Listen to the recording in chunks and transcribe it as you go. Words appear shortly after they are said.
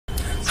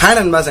Hi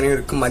நண்பாஸ்,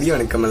 அனைவருக்கும் மதிய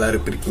வணக்கம்.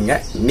 எல்லாரும் இருக்கீங்க,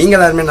 நீங்க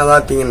எல்லாருமே நல்லா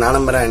இருப்பீங்க. நான்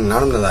நம்புறேன்,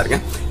 நானும் நல்லா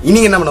இருக்கேன்.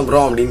 இன்னைக்கு என்ன பண்ண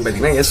போறோம் அப்படின்னு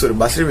பாத்தீங்கன்னா, ஒரு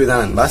பஸ் ரிவ்யூ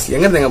தான் நண்பாஸ்.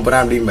 எங்க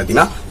போறேன் அப்படின்னு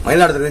பாத்தீங்கன்னா,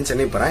 மயிலாடுதுறை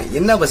சென்னை போறேன்.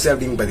 என்ன பஸ்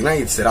அப்படின்னு பாத்தீங்கன்னா,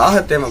 இட்ஸ்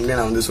ராஹத் டைம் அப்படின்னு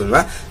நான் வந்து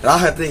சொல்லுவேன்.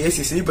 ராஹத்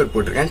ஏசி ஸ்லீப்பர்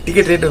போட்டிருக்கேன்.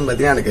 டிக்கெட் ரேட் வந்து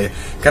பாத்தீங்கன்னா எனக்கு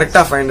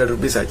கரெக்டா 500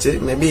 rupees ஆச்சு.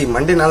 மேபி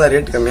மண்டேனால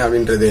ரேட் கம்மி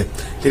அப்படின்றது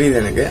தெரியுது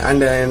எனக்கு.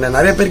 அண்ட் என்ன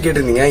நிறைய பேர்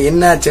கேட்டிருந்தீங்க,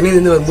 என்ன சென்னையில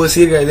இருந்து வரும்போது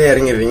சீர்காழியிலே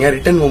இறங்கிடுறீங்க,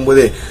 ரிட்டர்ன்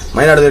போகும்போது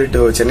மயிலாடுதுறை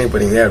டு சென்னை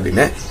போறீங்க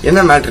அப்படின்னு.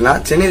 என்ன மேட்டர்னா,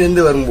 சென்னையில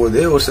இருந்து வரும்போது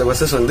ஒரு சில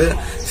பஸ்ஸஸ் வந்து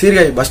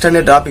சீர்காழி பஸ் ஸ்டாண்டே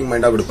டிராப்பிங்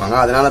பாயிண்டா கொடுப்பாங்க,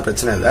 அதனால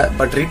பிரச்சனை இல்லை.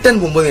 பட் ரிட்டர்ன்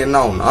போகும்போது என்ன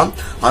ஆகும்னா,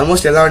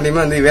 ஆல்மோஸ்ட் எல்லா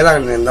வண்டியுமே வந்து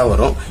வேளாங்கண்ணி தான்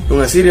வரும்.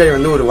 இவங்க சீர்காழி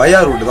வந்து ஒரு வயா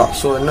ரூட் தான்.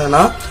 ஸோ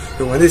என்னன்னா,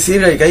 இவங்க வந்து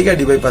சீர்காழி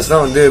கைகாட்டி பைபாஸ்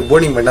தான் வந்து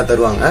போர்டிங் பாயிண்டா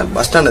தருவாங்க,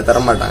 பஸ் ஸ்டாண்ட தர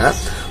மாட்டாங்க.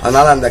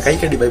 அதனால அந்த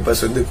கைகாட்டி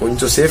பைபாஸ் வந்து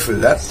கொஞ்சம் சேஃப்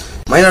இல்லை.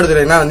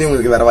 மயிலாடுதுறைனா வந்து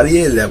இவங்களுக்கு வேற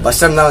வழியே இல்லை, பஸ்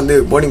ஸ்டாண்ட் தான் வந்து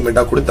போர்டிங்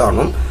பாயிண்டா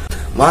கொடுத்தாகணும்.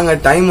 வாங்க,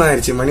 டைம்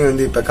ஆயிடுச்சு. மணி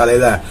வந்து இப்ப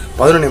காலையில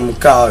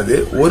 11:30 ஆகுது.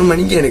 1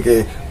 மணிக்கு எனக்கு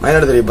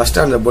மயிலாடுதுறை பஸ்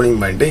ஸ்டாண்ட்ல போர்டிங்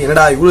பாயிண்ட்.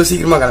 என்னடா இவ்வளவு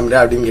சீக்கிரமா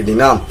கிளம்புறேன் அப்படின்னு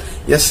கேட்டீங்கன்னா,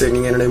 எஸ்,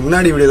 நீங்க என்னோட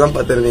முன்னாடி வீடியோ தான்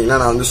பார்த்திருந்தீங்கன்னா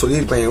நான் வந்து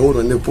சொல்லியிருப்பேன், என்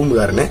ஊர் வந்து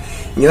பூம்புகாருன்னு.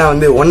 இங்கதான்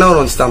வந்து 1 hour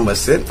ஒன்ஸ் தான்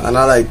பஸ்.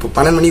 அதனால இப்போ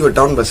 12 மணிக்கு ஒரு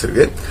டவுன் பஸ்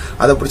இருக்கு,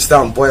 அதை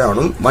பிடிச்சிதான்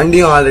போயாகணும்.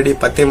 வண்டியும் ஆல்ரெடி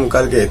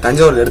 10:45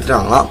 தஞ்சாவூர்ல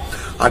எடுத்துட்டாங்களாம்.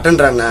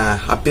 அட்டெண்டர் அண்ணன்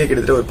அப்பயே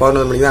கிட்டத்தட்ட ஒரு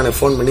 11 மணிக்கு தான் எனக்கு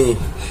ஃபோன் பண்ணி,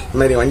 இந்த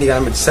மாதிரி வண்டி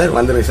கிளம்பிச்சு சார்,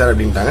 வந்துருங்க சார்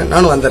அப்படின்ட்டாங்க.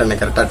 நானும்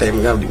வந்துடுறேன் கரெக்டா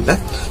டைமுக்கு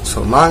அப்படின்ட்டேன்.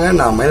 ஸோ வாங்க,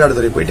 நான்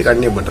மயிலாடுதுறை போயிட்டு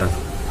கண்டினியூ பண்றேன்.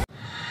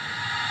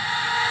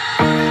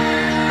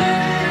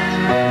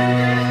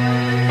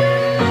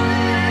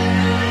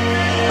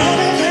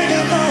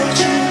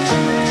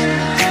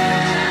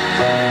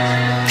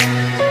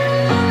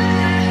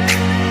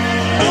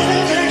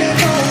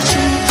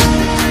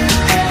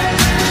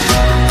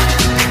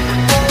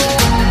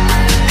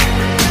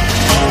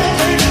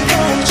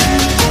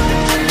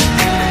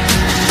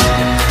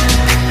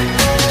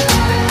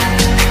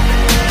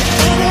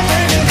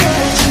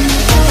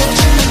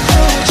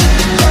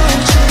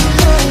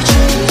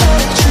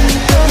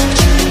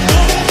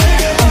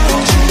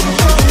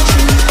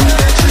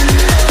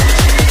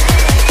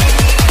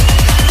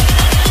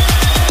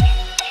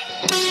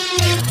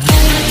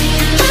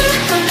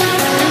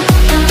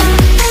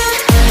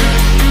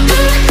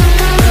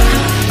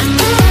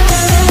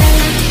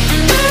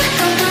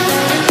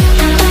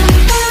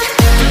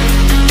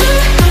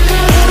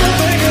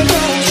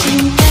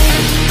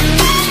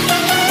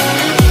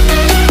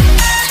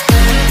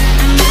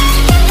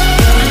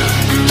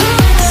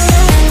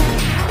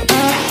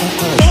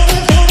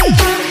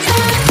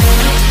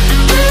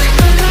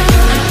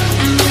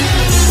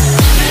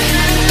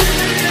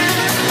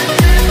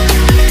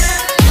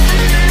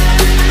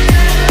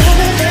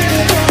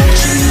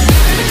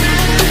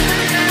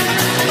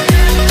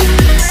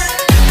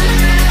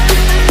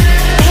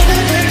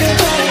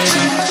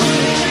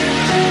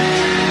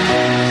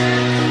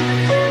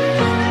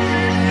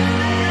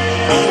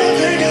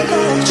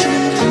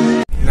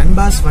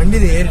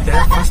 வண்டியில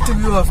ஏறிட்டேன். First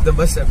view of the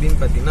bus அப்படின்னு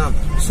பாத்தீங்கன்னா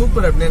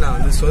சூப்பர் அப்படின்னு நான்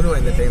வந்து சொல்லுவேன்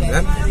இந்த டைம்ல.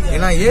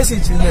 ஏன்னா ஏசி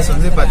சில்னஸ்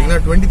வந்து பாத்தீங்கன்னா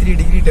 23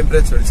 டிகிரி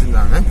டெம்பரேச்சர்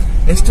வச்சிருந்தாங்க.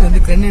 நெக்ஸ்ட் வந்து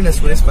கிளீனினஸ்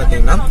வைஸ்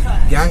பாத்தீங்கன்னா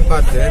கேங்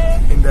பாத்து,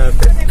 இந்த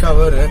பெட்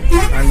கவர்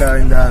அண்ட்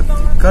இந்த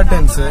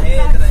கர்டன்ஸ்,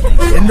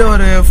 எந்த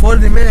ஒரு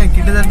ஃபோல்டுமே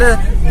கிட்டத்தட்ட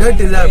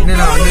டர்ட் இல்லை அப்படின்னு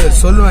நான் வந்து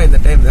சொல்லுவேன்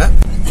இந்த டைம்ல.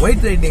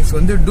 ஒயிட் லைட்டிங்ஸ்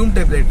வந்து டூம்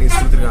டைப் லைட்டிங்ஸ்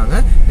கொடுத்துருக்காங்க.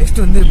 நெக்ஸ்ட்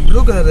வந்து ப்ளூ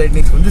கலர்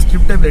லைட்டிங்ஸ் வந்து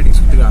ஸ்ட்ரிப் டைப் லைட்டிங்ஸ்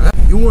கொடுத்துருக்காங்க.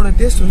 இவங்களோட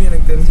டேஸ்ட் வந்து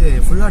எனக்கு தெரிஞ்சு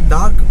ஃபுல்லா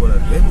டார்க் போல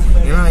இருக்கு.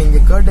 ஏன்னா இங்க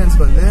கர்டன்ஸ்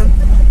வந்து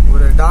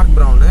ஒரு டார்க்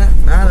ப்ரௌனு,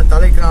 மேல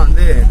தலைக்கெல்லாம்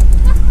வந்து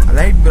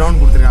லைட் ப்ரௌன்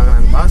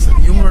கொடுத்துருக்காங்க பாஸ்.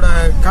 இவங்களோட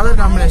கலர்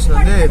காம்பினேஷன்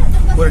வந்து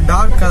ஒரு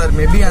டார்க் கலர்,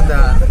 மேபி அந்த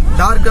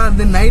டார்க்கா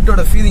வந்து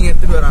நைட்டோட ஃபீலிங்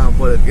எடுத்துட்டு வராங்க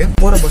போல இருக்கு.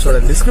 போற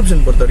பஸ்ஸோட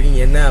டிஸ்கிரிப்ஷன் பொறுத்த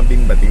வரைக்கும் என்ன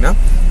அப்படின்னு பாத்தீங்கன்னா,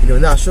 இது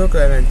வந்து Ashok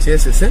Layland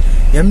chases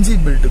MG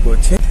build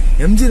coach.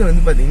 எம்ஜில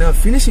வந்து பாத்தீங்கன்னா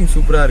பினிஷிங்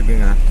சூப்பரா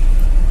இருக்குங்க.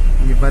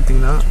 இங்க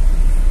பாத்தீங்கன்னா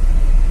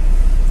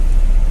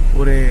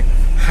ஒரு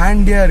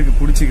ஹேண்டியா இருக்கு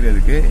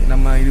பிடிச்சிக்கிறதுக்கு.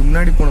 நம்ம இது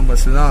முன்னாடி போன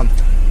பஸ் தான்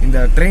இந்த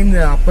ட்ரெயின்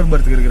அப்பர்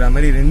பர்த்துக்கு இருக்கிற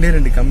மாதிரி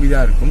 2 கம்பி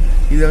தான் இருக்கும்.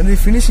 இது வந்து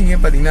பினிஷிங்கே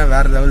பாத்தீங்கன்னா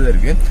வேற லெவல்ல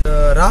இருக்கு.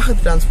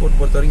 ராஹத் டிரான்ஸ்போர்ட்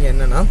பொறுத்த வரைக்கும்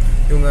என்னன்னா,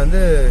 இவங்க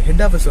வந்து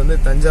ஹெட் ஆஃபீஸ் வந்து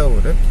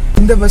தஞ்சாவூர்.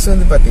 இந்த பஸ்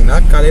வந்து பாத்தீங்கன்னா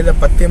காலையில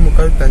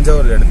 10:45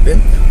 தஞ்சாவூர்ல எடுத்து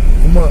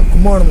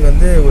கும்பகோணம்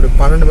வந்து ஒரு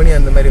 12 மணி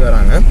அந்த மாதிரி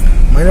வராங்க.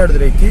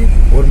 மயிலாடுதுறைக்கு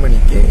 1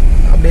 மணிக்கு,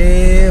 அப்படியே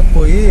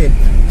போய்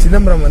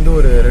சிதம்பரம் வந்து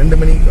ஒரு 2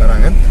 மணிக்கு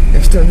வராங்க.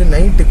 நெக்ஸ்ட் வந்து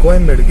நைட்டு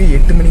கோயம்பேடுக்கு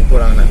 8 மணிக்கு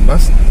போறாங்க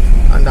பஸ்.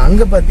 அண்ட்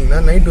அங்க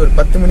பாத்தீங்கன்னா நைட் ஒரு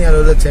 10 மணி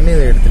அளவுல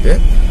சென்னையில எடுத்துட்டு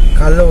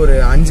காலைல ஒரு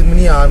 5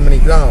 மணி 6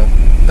 மணிக்கு தான்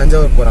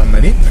தஞ்சாவூர் போற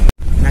மாதிரி.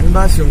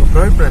 நண்பாஸ் இவங்க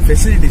ப்ரொவைட் பண்ண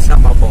ஃபெசிலிட்டிஸ்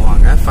தான் பார்ப்போம்.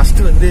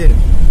 ஃபர்ஸ்ட் வந்து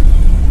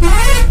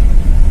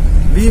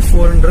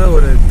V4ன்ற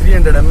ஒரு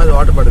 300 ml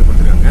வாட்டர் பாட்டில்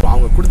கொடுத்துருக்காங்க.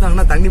 அவங்க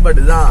கொடுத்தாங்கன்னா தண்ணி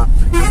பாட்டில் தான்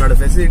நம்மளோட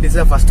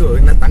ஃபெசிலிட்டிஸா ஃபர்ஸ்ட்.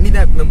 தண்ணி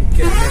தான் எப்பவுமே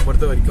முக்கியம் என்னை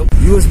பொறுத்த வரைக்கும்.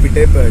 USB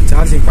டைப்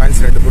சார்ஜிங்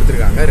பாயிண்ட்ஸ் 2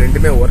 கொடுத்துருக்காங்க.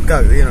 ரெண்டுமே ஒர்க்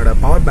ஆகுது. என்னோட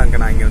பவர் பேங்கை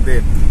நான் இங்க வந்து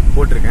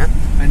போட்டிருக்கேன்.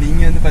 அண்ட்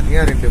இங்க வந்து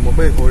பாத்தீங்கன்னா 2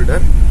 mobile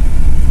holder,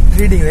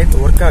 reading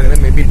light work ஆகுது.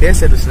 மேபி டே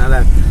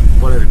சர்வீஸ்னால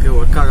போல இருக்கு,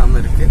 ஒர்க் ஆகாம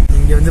இருக்கு.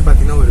 இங்க வந்து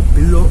பாத்தீங்கன்னா ஒரு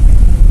பில்லோ,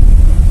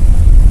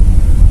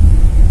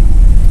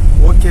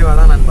 ஓகேவா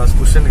தான் நான் பாஸ்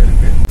குஷன்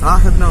இருக்கு.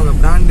 ராஹத்னு அவங்க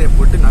பிராண்ட் நேம்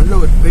போட்டு நல்ல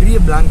ஒரு பெரிய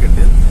பிளாங்கெட்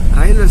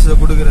ரயில்வேஸ்ல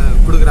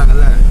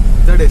கொடுக்குறாங்கல்ல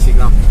 3rd AC,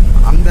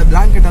 அந்த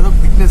பிளாங்கெட்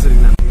அளவு திக்னஸ்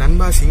இருக்கு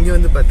நண்பாஸ். இங்க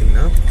வந்து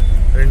பாத்தீங்கன்னா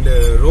 2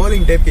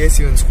 ரோலிங் டைப்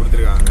ஏசி வென்ட்ஸ்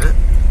கொடுத்துருக்காங்க.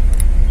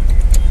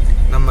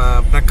 நம்ம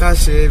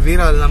பிரகாஷ்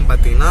வீராலாம்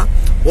பார்த்தீங்கன்னா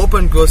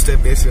open close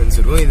type AC vents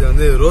இருக்கும். இது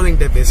வந்து ரோலிங்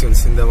டைப் ஏசி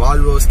வென்ட்ஸ், இந்த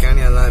வால்வோ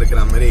ஸ்கேனியாலாம்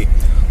இருக்கிற மாதிரி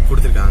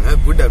கொடுத்துருக்காங்க.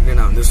 குட் அப்படின்னு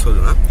நான் வந்து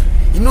சொல்லுவேன்.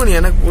 இன்னொன்று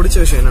எனக்கு பிடிச்ச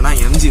விஷயம் என்னன்னா,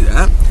 எம்ஜில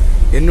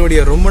என்னுடைய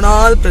ரொம்ப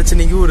நாள்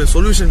பிரச்சனைக்கு ஒரு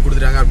சொல்யூஷன்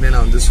கொடுத்துருக்காங்க அப்படின்னு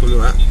நான் வந்து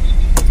சொல்லுவேன்.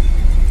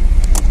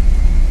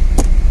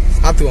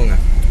 பார்த்துக்கோங்க,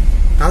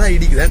 தலை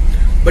இடிக்குத.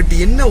 பட்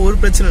என்ன ஒரு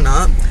பிரச்சனைனா,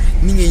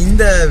 நீங்க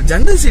இந்த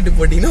ஜன்னல் சீட்டு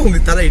போட்டீங்கன்னா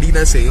உங்களுக்கு தலை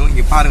இடிக்கதான் செய்யும்.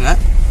 இங்க பாருங்க,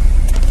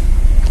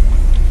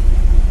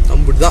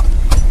 அப்படிதான்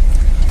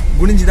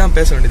குனிஞ்சுதான்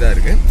பேச வேண்டியதா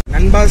இருக்கு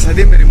நண்பாஸ்.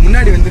 அதே மாதிரி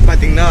முன்னாடி வந்து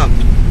பாத்தீங்கன்னா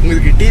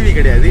உங்களுக்கு டிவி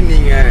கிடையாது.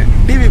 நீங்க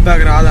டிவி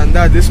பாக்குற ஆளா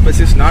இருந்தா this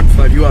bus is not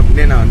for you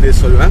அப்படின்னு நான் வந்து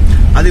சொல்லுவேன்.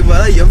 அதுக்கு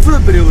பதிலாக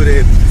எவ்வளவு பெரிய ஒரு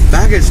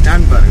பேக்கேஜ்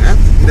ஸ்டாண்ட் பாருங்க.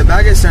 இந்த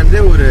பேக்கேஜ்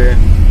ஸ்டாண்ட்லேயே ஒரு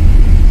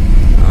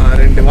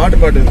 2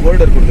 வாட்டர் பாட்டில்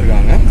ஹோல்டர்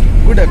கொடுத்துருக்காங்க.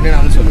 குட் அப்படின்னு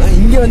நான் வந்து சொல்லுவேன்.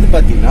 இங்க வந்து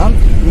பாத்தீங்கன்னா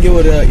இங்க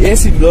ஒரு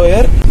ஏசி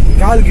ப்ளோயர்,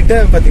 கால் கிட்ட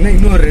பாத்தீங்கன்னா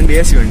இன்னும் ஒரு 2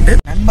 ஏசி வந்துட்டு.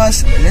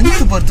 நண்பாஸ்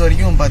லென்த் பொறுத்த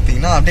வரைக்கும்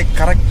பாத்தீங்கன்னா அப்படியே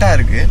கரெக்டா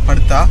இருக்கு.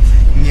 படுத்தா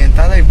இங்க என்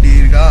தலை இப்படி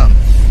இருக்கா,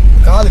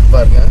 காலுக்கு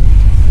பாருங்க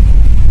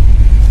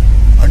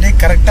அப்படியே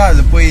கரெக்டா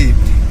அது போய்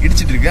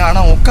இடிச்சிட்டு இருக்கு. ஆனா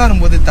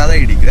உட்காரும் போது தலை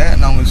இடிக்கிற.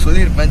 நான் உங்களுக்கு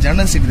சொல்லியிருப்பேன்,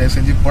 ஜன்னல் சீட்ல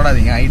செஞ்சு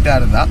போடாதீங்க. ஹைட்டா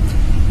இருந்தா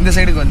இந்த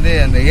சைடுக்கு வந்து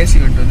அந்த ஏசி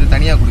வெண்ட் வந்து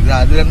தனியா கொடுக்குது.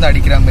 அதுல இருந்து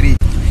அடிக்கிற மாதிரி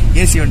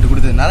ஏசி வெண்ட்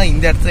கொடுத்ததுனால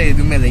இந்த இடத்துல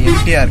எதுவுமே இல்லை,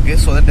 எம்டியா இருக்கு.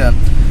 ஸோ தட்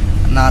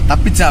நான்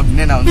தப்பிச்சேன்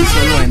அப்படின்னு நான் வந்து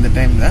சொல்லுவேன். இந்த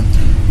டைம்ல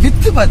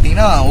வித்து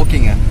பாத்தீங்கன்னா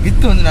ஓகேங்க,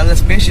 வித்து வந்து நல்ல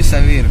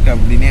ஸ்பேஷியஸாவே இருக்கு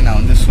அப்படின்னே நான்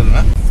வந்து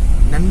சொல்லுவேன்.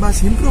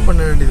 நண்பாஸ் இம்ப்ரூவ்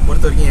பண்ண வேண்டியது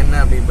பொறுத்த வரைக்கும் என்ன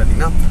அப்படின்னு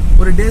பாத்தீங்கன்னா,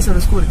 ஒரு டே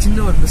சர்வீஸ்க்கு ஒரு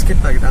சின்ன ஒரு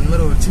பிஸ்கெட் பாக்கெட், அந்த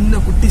மாதிரி ஒரு சின்ன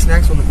குட்டி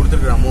ஸ்நாக்ஸ் ஒன்று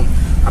கொடுத்துருக்காமோ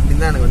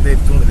அப்படின்னு தான் எனக்கு வந்து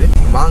தோணுது.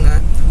 வாங்க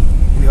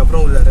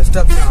இதுக்கப்புறம் உள்ள ரெஸ்ட்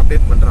ஆப்ஷன்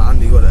அப்டேட் பண்றேன்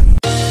ஆந்திகோல.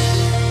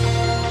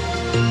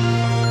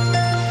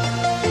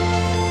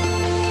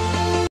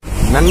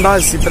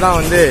 நண்பாஸ் இப்பதான்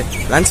வந்து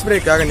லஞ்ச்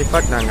பிரேக்காக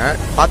நிப்பாட்டினாங்க.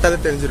 பார்த்தாலே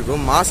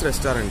தெரிஞ்சிருக்கும், மாஸ்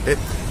ரெஸ்டாரண்ட்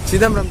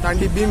சிதம்பரம்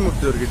தாண்டி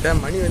பீமுத்தூர் கிட்ட.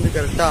 மணி வந்து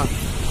கரெக்டா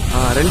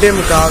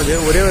 2:30 ஆகுது.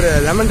 ஒரே ஒரு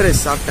லெமன்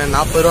ரைஸ் சாப்பிட்டேன்,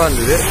 40 ரூபா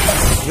இருந்தது.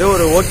 இதே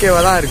ஒரு ஓகேவா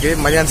தான் இருக்கு.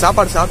 மதியானம்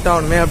சாப்பாடு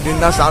சாப்பிட்டாகணுமே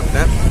அப்படின்னு தான்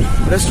சாப்பிட்டேன்.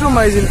 ரெஸ்ட் ரூம்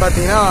வைஸ்ன்னு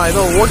பாத்தீங்கன்னா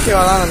ஏதோ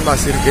ஓகேவா தான்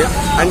நண்பாஸ் இருக்கு.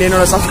 அண்ட்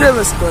என்னோட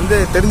சப்ஸ்கிரைபர்ஸ்க்கு வந்து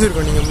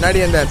தெரிஞ்சிருக்கும், நீங்க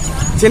முன்னாடி அந்த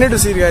சென்னை டு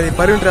சீர்காழி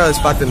பர்வீன்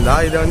டிராவல்ஸ் பார்த்துருந்தா,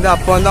 இதை வந்து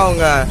அப்போ வந்து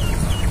அவங்க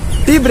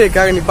டீ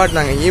பிரேக்காக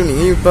நிப்பாட்டினாங்க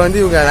ஈவினிங். இப்போ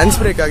வந்து இவங்க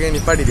லஞ்ச் பிரேக்காக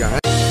நிப்பாட்டிருக்காங்க.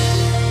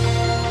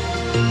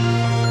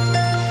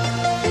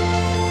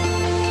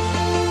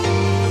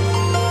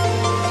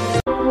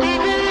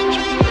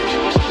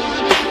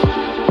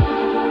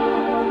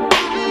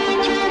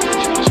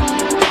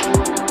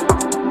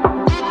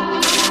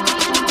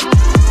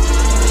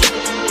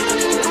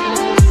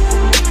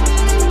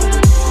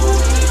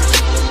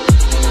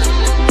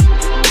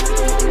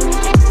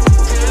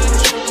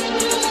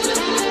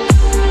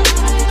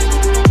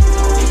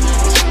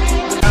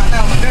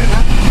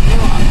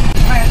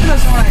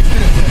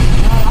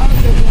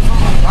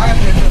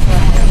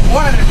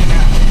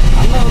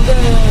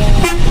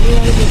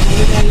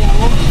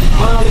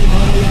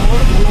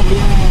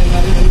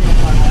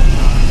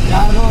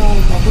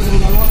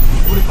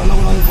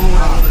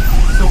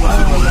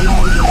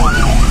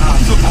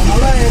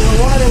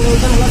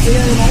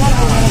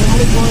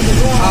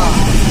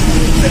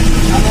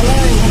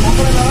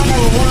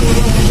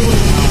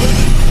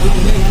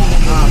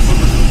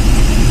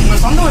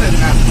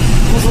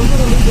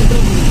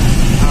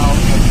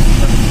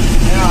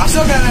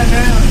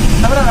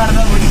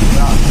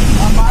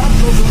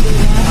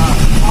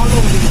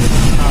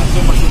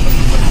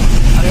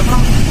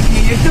 அதுக்கப்புறம்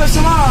நீங்க 8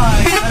 வருஷமா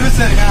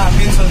சர்வீஸ்ல இருக்கேன்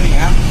அப்படின்னு சொல்றீங்க.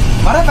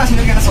 வர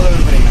பேசஞ்சருக்கு என்ன சொல்ல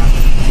விரும்புறீங்க?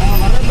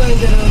 வர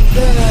பேசஞ்சர்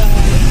வந்து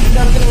இந்த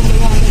இடத்துல வந்து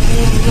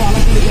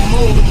அலக்கடிக்காம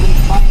ஒரு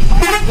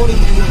கோடி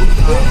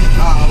கொடுத்துட்டு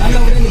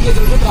நல்லபடியாக நிக்க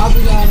சொல்லிட்டு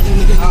டிராபிக்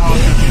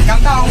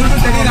கரெக்டா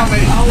அவங்களுக்கும் தெரியற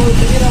மாதிரி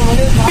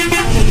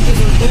டிராபிக் நிக்க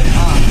சொல்லிட்டு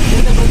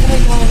எந்த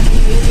பிரச்சனைக்கும்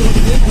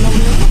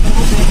நல்லபடியாக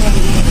பத்திரமா சேஃபா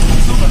இருக்கு.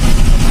 சூப்பர்.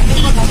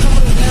 கண்டிப்பா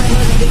கஸ்டமர்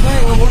கண்டிப்பா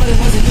எங்க ஓனர்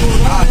எல்லாம் செஞ்சு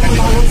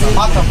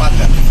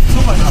பார்த்தேன்.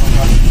 சூப்பர்.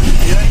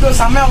 இது வரைக்கும்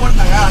செம்மையா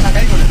ஓட்டினாங்க. ஆனா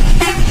கை கொடுங்க,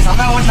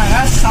 செம்மையா ஓட்டினாங்க,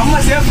 செம்ம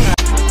சேஃபுங்க.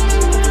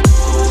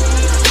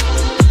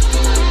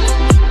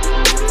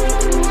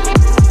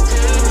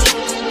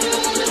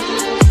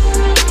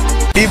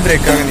 டீ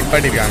பிரேக்காக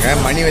நிப்பாட்டிருக்காங்க.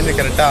 மணி வந்து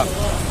கரெக்டா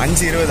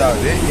 5:20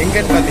 ஆகுது.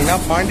 எங்கன்னு பாத்தீங்கன்னா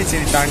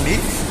பாண்டிச்சேரி தாண்டி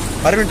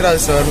பர்வீன்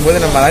டிராவல்ஸ் வரும்போது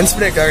நம்ம லஞ்ச்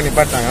பிரேக்காக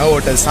நிப்பாட்டினாங்க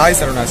ஹோட்டல் சாய்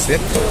சரவணாஸ்.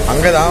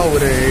 அங்கதான்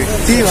ஒரு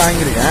டீ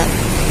வாங்கியிருக்கேன்.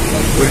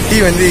 ஒரு டீ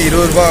வந்து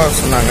 20 ரூபா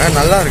சொன்னாங்க.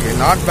 நல்லா இருக்கு,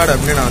 நாட் பேட்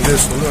அப்படின்னு நான் வந்து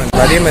சொல்லுவேன்.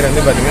 அதே மாதிரி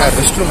வந்து பாத்தீங்கன்னா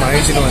ரெஸ்ட் ரூம்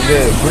ஹைஜீன் வந்து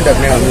குட்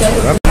அப்படின்னு நான் வந்து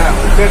சொல்லுவேன்.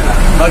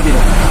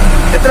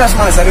 எத்தனை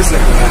வருஷமான சர்வீஸ்ல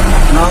இருக்கீங்க?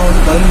 நான்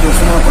வந்து 15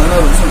 வருஷமா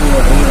 16 வருஷம்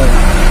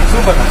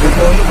சூப்பர்.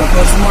 இப்போ வந்து 10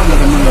 வருஷமா அந்த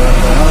கம்பெனியில்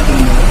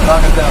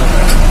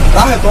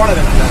ராகத்தோட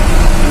இருக்குல்ல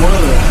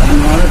ஓனர்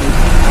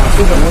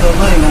சூப்பர். ஓனர்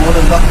தான் எங்கள்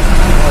ஓனர் தான்.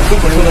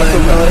 சூப்பர்.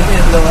 இந்த வரைக்கும்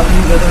எந்த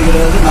வார்த்தையும் கேட்டது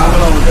கிடையாது.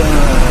 நாங்களும் அவர்கிட்ட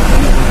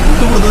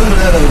விட்டு கொடுத்ததும்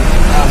கிடையாது.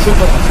 அவர்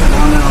சூப்பர்.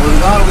 நாங்கள்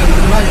அவர் தான் அவங்க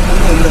இருக்குன்னா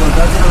எங்களுக்கு எந்த ஒரு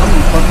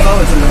பிரச்சனையும் பக்காவாக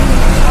வச்சிருக்காங்க.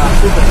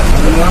 சூப்பர்.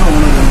 அதுக்கான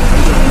ஓனர்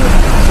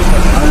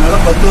சூப்பர். அதனால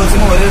 10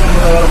 வருஷமா ஒரே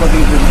கம்பெனியில் வேலை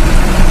பார்த்துக்கிட்டு இருக்கோம்.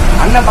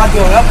 அண்ணன்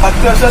பாத்துக்கோங்க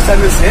 10 வருஷம்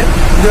சர்வீஸ்.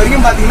 இது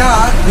வரைக்கும் பாத்தீங்கன்னா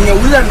நீங்க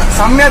உள்ள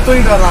செம்மையா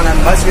தூங்கிட்டு வரலாம்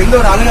நண்பாஸ். எந்த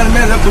ஒரு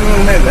அலுவலுமே இல்லை,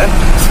 குடும்பமே இல்லை.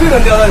 ஸ்பீட்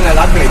வந்து எவ்வளவு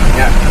லாக்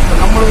பண்ணிருக்கீங்க?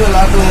 நம்மளுக்கு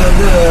லாக்கு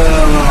வந்து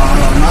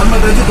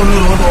நார்மல் ரேஞ்சு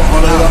 90 ஓட்டம்,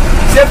 அவ்வளவுதான்.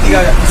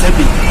 சேஃப்டிக்காக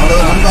சேஃப்டி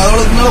அவ்வளவுதான். நம்ம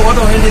அவ்வளவுக்கு மேல ஓட்ட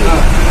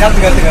வேண்டியதுதான்.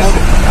 கத்துக்க.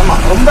 ஆமா,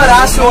 ரொம்ப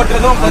ரேஷ்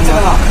ஓட்டுறதும் பிரச்சனை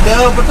தான்.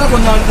 தேவைப்பட்டா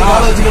கொஞ்சம் அடுத்து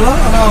கால வச்சுக்கலாம்.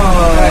 ஆனா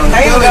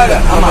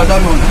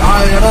இடம்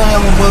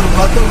 30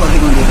 பார்த்து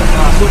பார்த்துக்க வேண்டியது.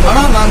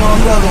 ஆனா நாங்க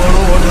வந்து அது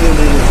ஓட்டுறது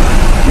கிடையாது.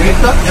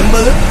 80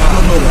 90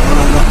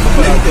 அவ்வளவுதான்.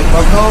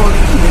 பக்காவா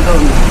நீட்டா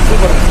வந்து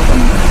சூப்பர்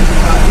சூப்பர்.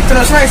 இத்தனை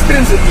வருஷம்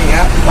எக்ஸ்பீரியன்ஸ் இருக்கீங்க.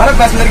 வர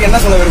பேசஞ்சருக்கு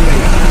என்ன சொல்ல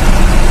விரும்புறீங்க?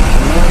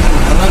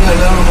 வர்றாங்க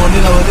எல்லாம் நம்ம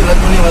வண்டியில் வந்து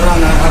ரன் பண்ணி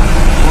வர்றாங்க.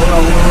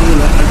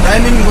 அவங்க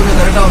டைமிங் கொஞ்சம்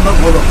கரெக்டாக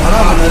வந்தால் போதும்.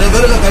 ஆனால் நிறைய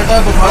பேர்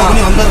கரெக்டாக இப்போ ஃபாலோ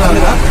பண்ணி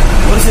வந்துடுறாங்க.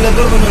 ஒரு சில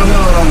பேர் கொஞ்சம்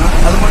கம்மியாக வர்றாங்க.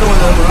 அது மட்டும்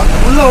கொஞ்சம் இருக்கலாம்.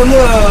 உள்ள வந்து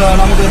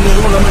நமக்கு எந்த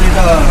இதுவும் இல்லாமல்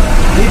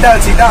நீட்டாக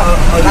வச்சுக்கிட்டா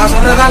நான்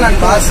சொல்றதுதான் நான்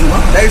பாசுமா.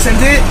 தயவு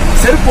செஞ்சு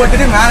செருப்பு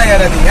போட்டுட்டு மேலே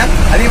ஏறாதீங்க.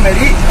 அதே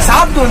மாதிரி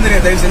சாப்பிட்டு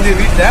வந்துருங்க தயவு செஞ்சு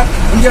வீட்டில்.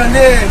 இங்க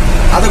வந்து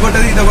அதை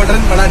கொட்டது இதை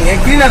கொட்டுறதுன்னு பண்ணாதீங்க.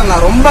 கிளீனர்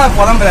நான் ரொம்ப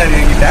புலம்புறாரு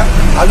என்கிட்ட.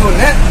 அது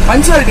ஒண்ணு.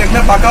 பஞ்சுவாலிட்டி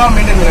எப்பவுமே பக்காவா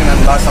மெயின்டைன் பண்ணுங்க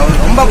நான் பாஸ்.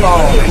 அவர் ரொம்ப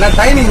பாவம். ஏன்னா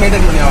டைமிங்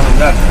மெயின்டைன் பண்ணி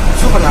ஆகணும்ல.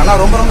 சூப்பர் அண்ணா,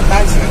 ரொம்ப ரொம்ப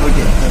தேங்க்ஸ்.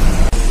 ஓகே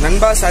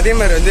நண்பாஸ். அதே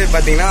மாதிரி வந்து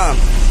பாத்தீங்கன்னா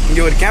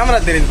இங்க ஒரு கேமரா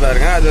தெரியுது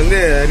பாருங்க. அது வந்து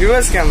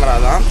ரிவர்ஸ் கேமரா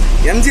தான்.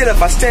 எம்ஜில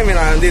ஃபர்ஸ்ட் டைம்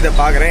நான் வந்து இதை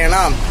பாக்குறேன்.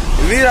 ஏன்னா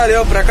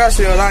வீராலியோ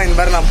பிரகாஷ்லியோ தான் இந்த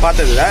மாதிரி நான்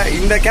பார்த்தது இல்லை.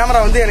 இந்த கேமரா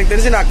வந்து எனக்கு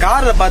தெரிஞ்சு நான்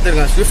கார்ல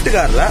பாத்துருக்கேன், ஸ்விஃப்ட்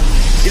கார்ல.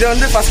 இதை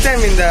வந்து ஃபர்ஸ்ட்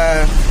டைம் இந்த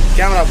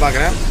கேமரா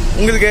பாக்குறேன்.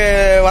 உங்களுக்கு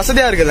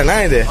வசதியா இருக்குதுண்ணா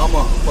இது?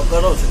 ஆமா,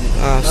 பக்காவா வசதி.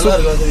 நல்லா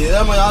இருக்கு வசதி.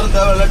 இதே யாரும்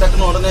தேவையில்லை.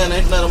 டக்குன்னு உடனே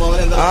நைட் நேரம்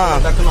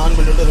டக்குன்னு ஆன்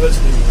பண்ணிட்டு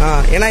ரிவர்ஸ்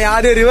பண்ணிக்கலாம். ஏன்னா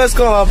யாரும்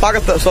ரிவர்ஸ்க்கும்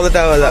பார்க்க சொல்ல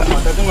தேவையில்ல.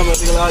 டக்குன்னு நம்ம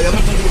வச்சுக்கலாம்.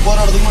 எமர்ஜென்சிக்கு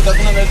போராடுறதுக்கும்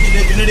டக்குன்னு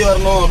நிறுத்திட்டு பின்னாடி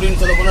வரணும்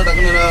அப்படின்னு சொல்ல போனா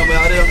டக்குன்னு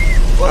யாரையும்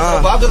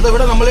பாக்குறத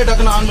விட நம்மளே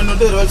டக்குன்னு ஆன்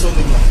பண்ணிட்டு ரிவர்ஸ்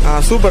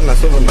வந்துக்கலாம். சூப்பர்ண்ணா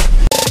சூப்பர்ண்ணா.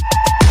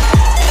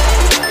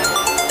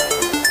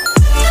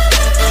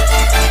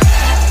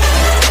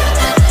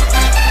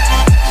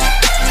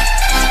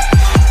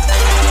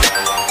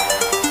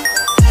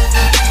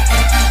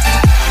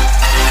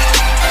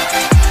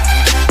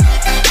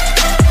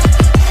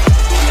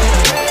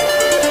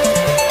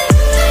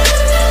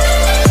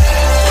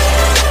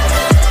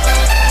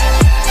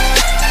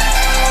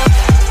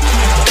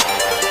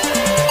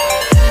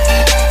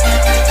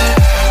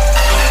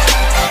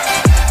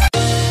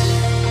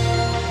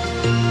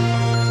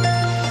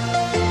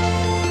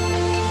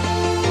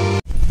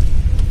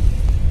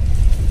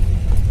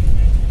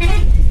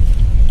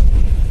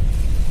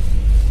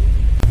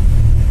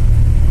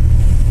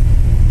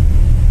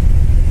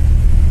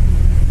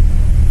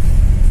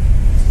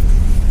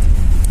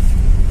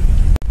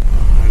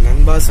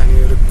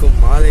 அனைவருக்கும்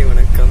மாலை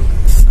வணக்கம்.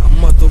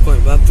 அம்மா தூக்கம்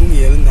இப்பதான் தூங்கி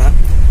எழுந்தேன்.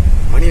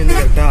 மணி வந்து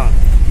கரெக்டா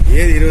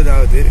 7:20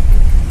 ஆகுது.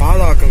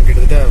 பாலாக்கம்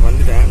கிட்டத்தட்ட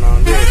வந்துட்டேன்.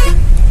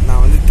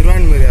 நான் வந்து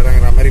திருவான்மூர்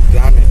இறங்குற மாதிரி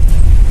பிளான்.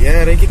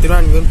 7:30க்கு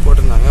திருவான்மூர்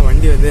போட்டிருந்தாங்க.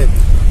 வண்டி வந்து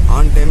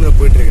ஆன் டைம்ல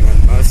போயிட்டு இருக்கு.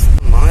 நான் பாஸ்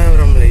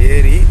மாயவரம்ல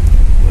ஏறி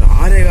ஒரு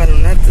 6.25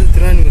 மணி நேரத்துக்கு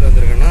திருவான்மூர்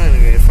வந்திருக்கேன்னா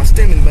எனக்கு ஃபர்ஸ்ட்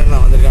டைம் இந்த மாதிரி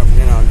நான் வந்திருக்கேன்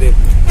அப்படின்னு நான் வந்து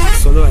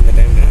சொல்லுவேன். இந்த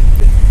டைம்ல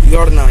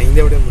இதோட நான் இந்த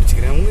வீடியோ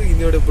முடிச்சுக்கிறேன். உங்களுக்கு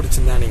இந்த வீடியோ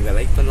பிடிச்சிருந்தா நீங்க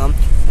லைக் பண்ணலாம்.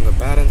 உங்க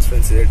பேரண்ட்ஸ்,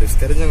 ஃப்ரெண்ட்ஸ், ரிலேட்டிவ்ஸ்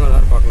தெரிஞ்சவங்க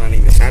எல்லாரும் பார்க்கலாம்.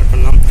 நீங்க ஷேர்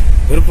பண்ணலாம்.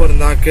 விருப்பம்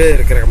இருந்தா கீழே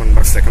இருக்கிற கமெண்ட்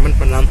பாக்ஸ்ல கமெண்ட்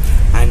பண்ணலாம்.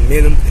 அண்ட்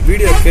மேலும்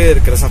வீடியோக்கு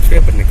இருக்கிற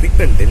சப்ஸ்கிரைப் பண்ணி கிளிக்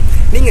பண்ணிட்டு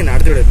நீங்க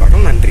அடுத்த வீடியோ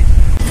பார்க்கலாம். நன்றி.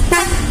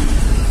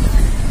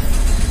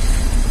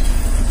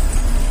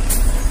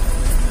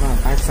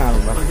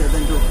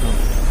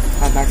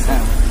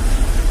 தேங்க்ஸ்.